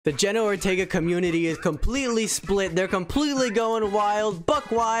The Jenna Ortega community is completely split. They're completely going wild,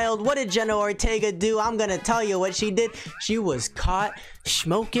 buck wild. What did Jenna Ortega do? I'm gonna tell you what she did. She was caught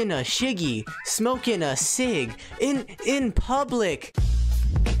smoking a shiggy, smoking a cig in public.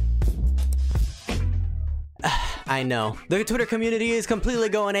 I know. The Twitter community is completely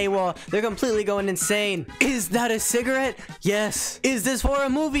going AWOL. They're completely going insane. Is that a cigarette? Yes. Is this for a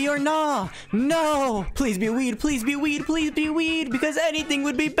movie or nah? No. Please be weed. Please be weed. Please be weed. Because anything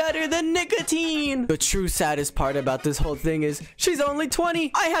would be better than nicotine. The true saddest part about this whole thing is she's only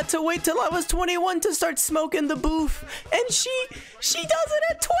 20. I had to wait till I was 21 to start smoking the boof. And she does it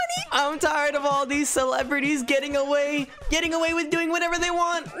at 20. I'm tired of all these celebrities getting away with doing whatever they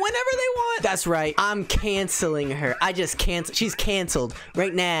want, whenever they want. That's right. I'm canceling her. I just canceled. She's canceled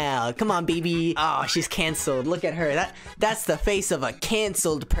right now. Come on, baby. Oh, she's canceled. Look at her. That's the face of a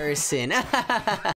canceled person.